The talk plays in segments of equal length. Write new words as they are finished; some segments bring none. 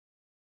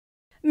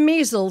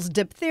measles,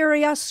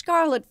 diphtheria,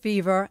 scarlet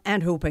fever,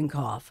 and whooping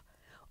cough.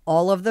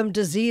 All of them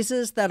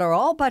diseases that are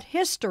all but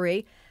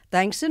history,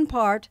 thanks in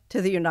part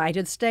to the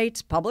United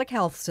States public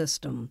health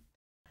system.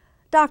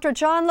 Dr.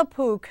 John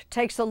LaPook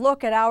takes a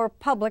look at our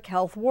public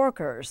health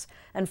workers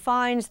and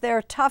finds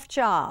their tough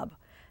job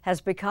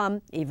has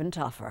become even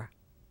tougher.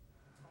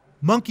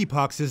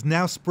 Monkeypox is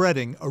now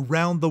spreading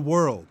around the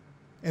world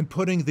and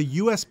putting the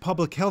U.S.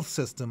 public health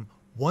system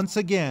once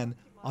again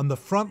on the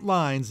front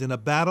lines in a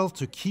battle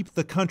to keep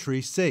the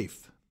country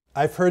safe.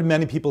 I've heard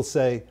many people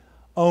say,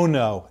 oh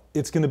no,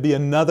 it's going to be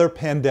another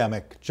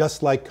pandemic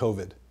just like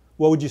COVID.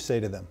 What would you say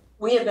to them?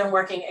 We have been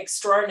working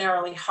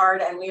extraordinarily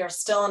hard, and we are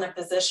still in a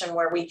position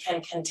where we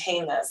can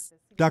contain this.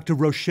 Dr.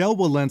 Rochelle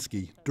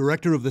Walensky,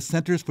 director of the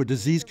Centers for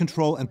Disease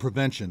Control and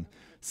Prevention,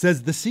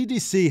 says the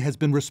CDC has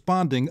been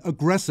responding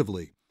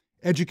aggressively,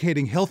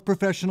 educating health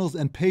professionals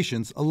and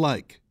patients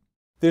alike.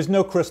 There's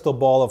no crystal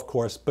ball, of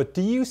course, but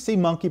do you see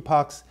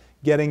monkeypox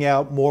getting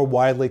out more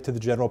widely to the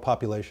general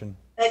population?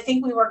 I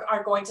think we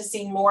are going to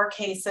see more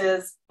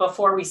cases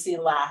before we see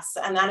less.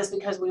 And that is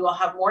because we will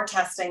have more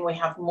testing, we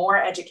have more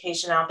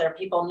education out there.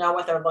 People know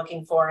what they're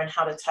looking for and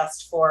how to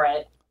test for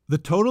it. The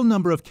total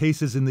number of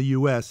cases in the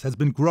U.S. has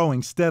been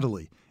growing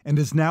steadily and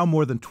is now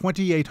more than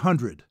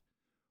 2,800.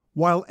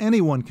 While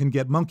anyone can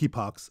get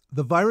monkeypox,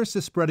 the virus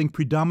is spreading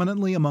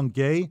predominantly among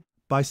gay,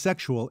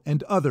 bisexual,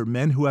 and other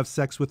men who have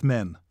sex with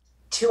men.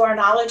 To our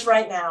knowledge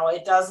right now,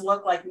 it does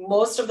look like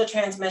most of the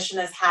transmission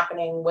is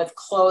happening with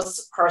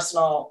close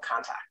personal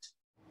contact.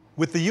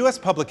 With the U.S.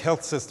 public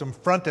health system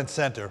front and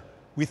center,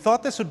 we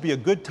thought this would be a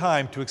good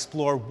time to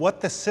explore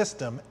what the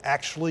system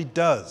actually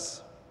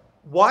does.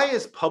 Why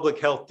is public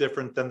health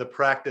different than the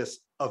practice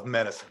of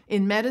medicine?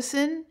 In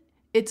medicine,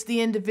 it's the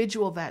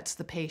individual that's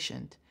the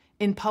patient.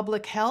 In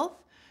public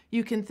health,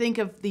 you can think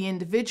of the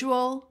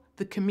individual,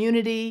 the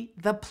community,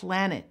 the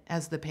planet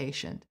as the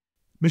patient.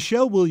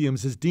 Michelle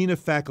Williams is Dean of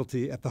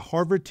Faculty at the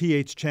Harvard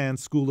T.H. Chan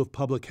School of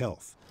Public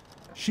Health.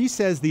 She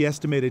says the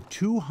estimated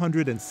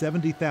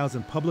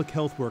 270,000 public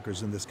health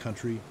workers in this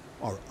country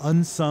are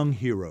unsung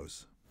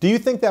heroes. Do you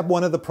think that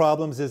one of the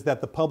problems is that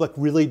the public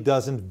really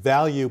doesn't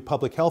value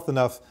public health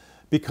enough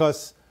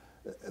because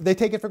they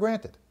take it for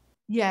granted?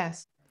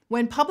 Yes.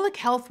 When public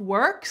health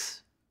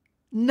works,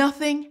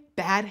 nothing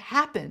bad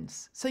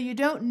happens. So you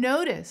don't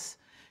notice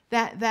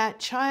that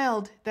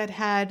child that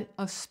had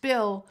a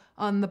spill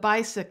on the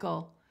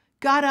bicycle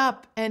got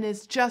up and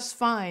is just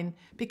fine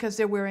because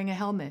they're wearing a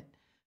helmet.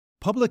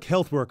 Public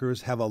health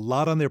workers have a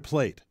lot on their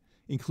plate,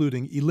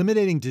 including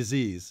eliminating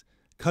disease,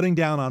 cutting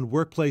down on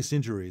workplace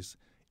injuries,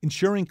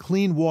 ensuring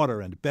clean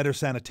water and better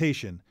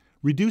sanitation,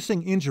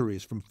 reducing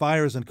injuries from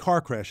fires and car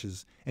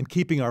crashes, and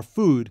keeping our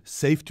food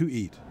safe to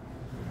eat.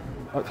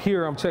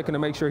 Here I'm checking to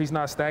make sure he's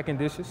not stacking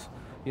dishes.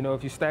 You know,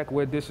 if you stack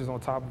wet dishes on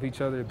top of each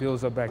other, it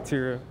builds up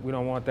bacteria. We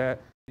don't want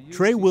that.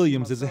 Trey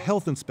Williams is a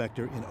health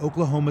inspector in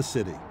Oklahoma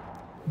City.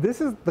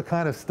 This is the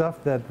kind of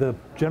stuff that the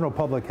general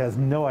public has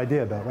no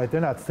idea about, right? They're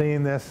not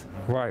seeing this.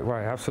 Right,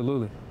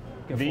 absolutely.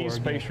 These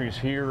pastries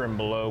here and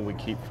below we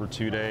keep for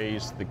 2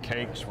 days. The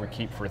cakes we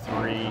keep for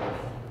 3.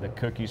 The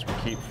cookies we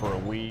keep for a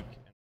week.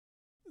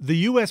 The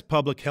U.S.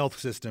 public health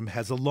system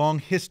has a long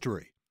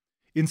history.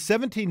 In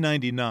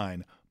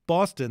 1799,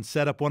 Boston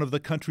set up one of the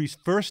country's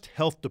first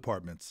health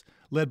departments,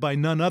 led by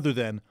none other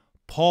than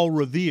Paul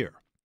Revere.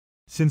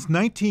 Since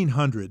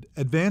 1900,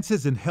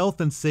 advances in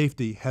health and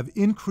safety have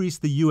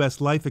increased the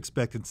U.S. life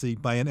expectancy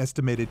by an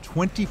estimated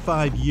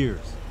 25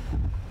 years.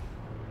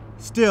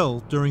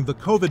 Still, during the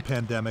COVID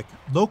pandemic,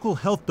 local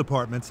health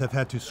departments have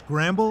had to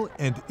scramble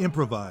and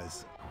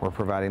improvise. We're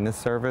providing this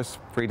service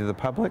free to the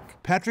public.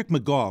 Patrick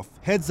McGough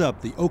heads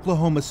up the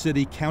Oklahoma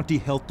City County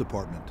Health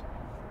Department.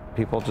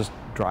 People just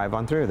drive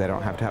on through. They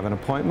don't have to have an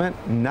appointment,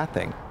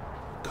 nothing.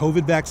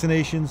 COVID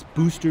vaccinations,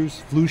 boosters,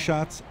 flu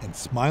shots, and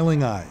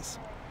smiling eyes.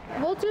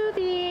 We'll do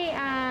the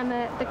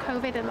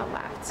COVID in the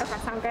left.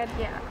 Okay, sound good?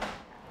 Yeah.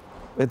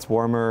 It's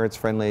warmer, it's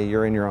friendly,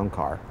 you're in your own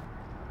car.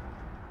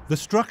 The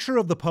structure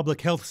of the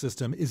public health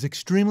system is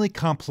extremely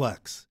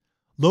complex.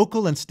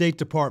 Local and state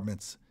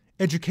departments,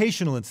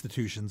 educational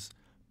institutions,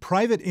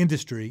 private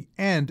industry,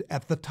 and,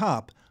 at the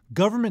top,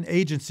 government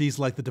agencies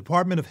like the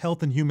Department of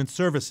Health and Human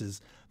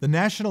Services, the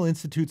National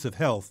Institutes of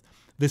Health,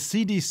 the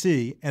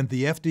CDC, and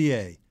the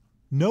FDA.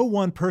 No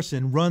one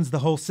person runs the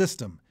whole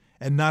system,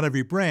 and not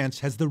every branch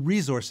has the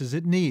resources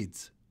it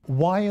needs.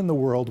 Why in the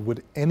world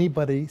would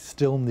anybody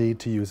still need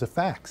to use a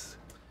fax?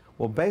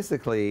 Well,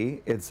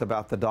 basically, it's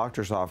about the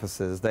doctor's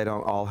offices. They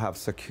don't all have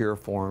secure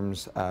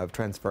forms of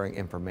transferring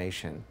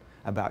information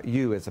about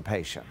you as a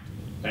patient.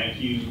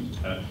 Thank you,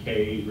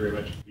 Kay, very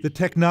much. The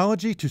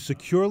technology to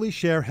securely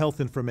share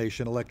health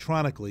information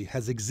electronically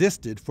has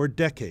existed for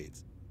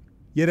decades.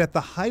 Yet at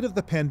the height of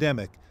the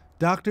pandemic,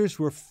 doctors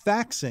were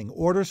faxing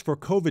orders for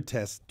COVID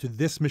tests to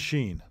this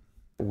machine.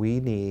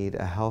 We need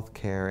a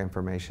healthcare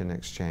information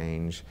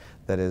exchange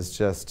that is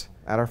just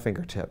at our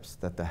fingertips,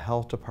 that the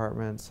health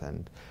departments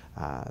and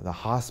the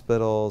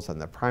hospitals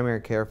and the primary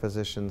care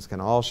physicians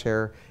can all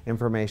share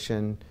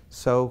information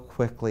so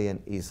quickly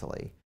and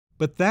easily.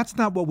 But that's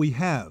not what we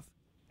have.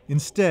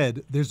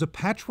 Instead, there's a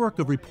patchwork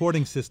of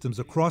reporting systems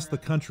across the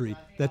country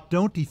that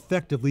don't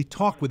effectively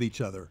talk with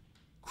each other,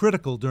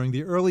 critical during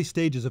the early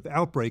stages of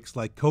outbreaks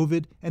like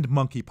COVID and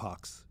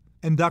monkeypox.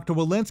 And Dr.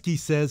 Walensky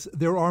says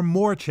there are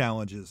more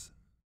challenges.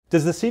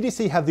 Does the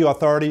CDC have the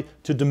authority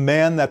to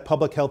demand that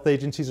public health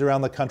agencies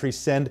around the country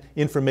send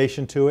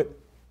information to it?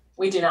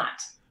 We do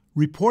not.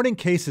 Reporting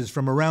cases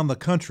from around the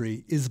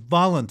country is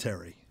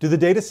voluntary. Do the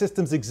data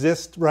systems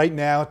exist right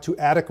now to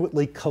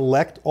adequately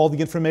collect all the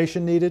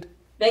information needed?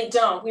 They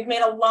don't. We've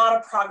made a lot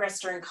of progress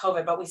during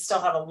COVID, but we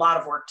still have a lot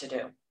of work to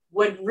do.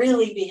 Would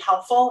really be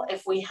helpful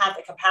if we had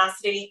the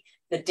capacity,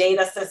 the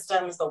data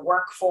systems, the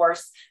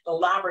workforce, the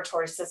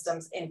laboratory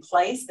systems in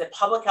place, the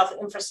public health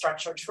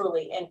infrastructure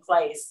truly in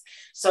place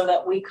so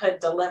that we could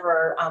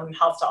deliver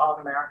health to all of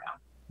America.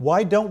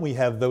 Why don't we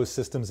have those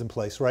systems in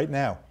place right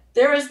now?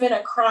 There has been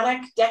a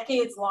chronic,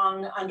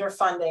 decades-long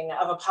underfunding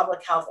of a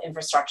public health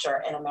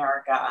infrastructure in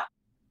America.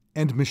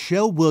 And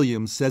Michelle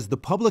Williams says the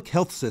public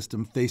health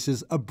system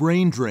faces a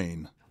brain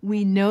drain.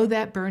 We know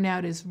that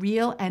burnout is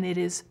real and it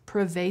is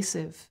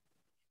pervasive.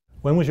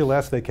 When was your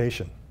last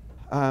vacation?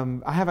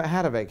 I haven't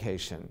had a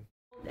vacation.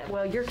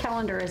 Well, your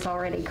calendar is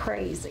already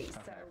crazy.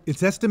 So.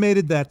 It's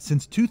estimated that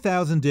since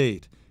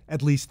 2008,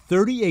 at least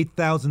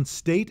 38,000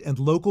 state and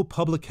local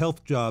public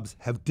health jobs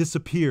have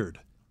disappeared.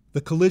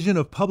 The collision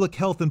of public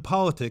health and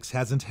politics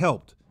hasn't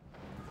helped.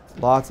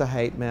 Lots of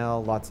hate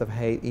mail, lots of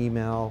hate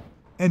email.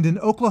 And in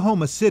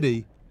Oklahoma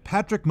City,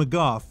 Patrick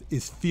McGough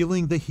is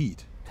feeling the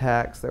heat.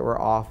 Texts that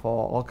were awful,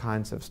 all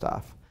kinds of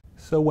stuff.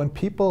 So when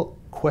people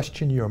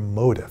question your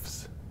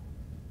motives,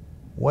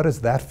 what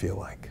does that feel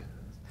like?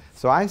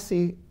 So I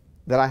see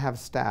that I have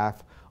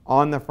staff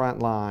on the front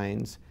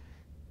lines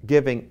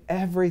giving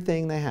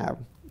everything they have,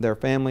 their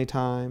family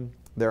time,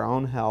 their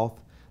own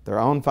health, their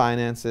own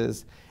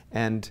finances,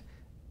 and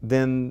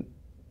then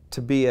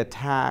to be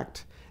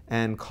attacked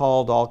and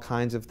called all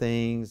kinds of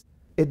things.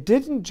 It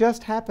didn't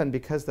just happen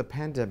because the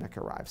pandemic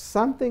arrived.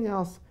 Something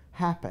else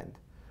happened.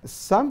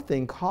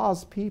 Something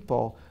caused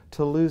people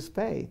to lose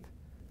faith,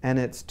 and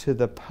it's to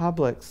the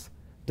public's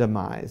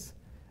demise.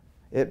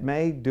 It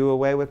may do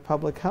away with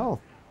public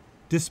health.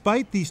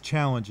 Despite these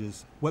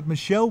challenges, what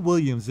Michelle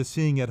Williams is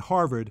seeing at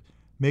Harvard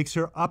makes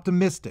her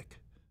optimistic.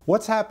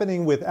 What's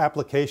happening with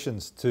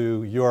applications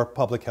to your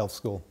public health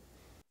school?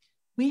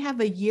 We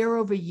have a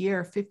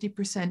year-over-year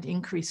 50%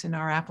 increase in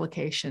our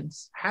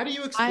applications. How do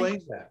you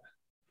explain that?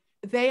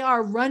 They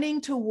are running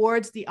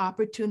towards the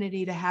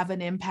opportunity to have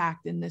an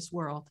impact in this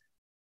world.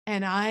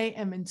 And I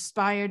am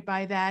inspired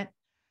by that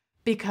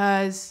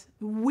because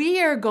we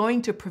are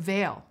going to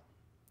prevail.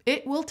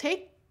 It will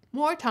take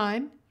more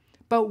time,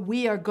 but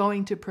we are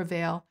going to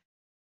prevail.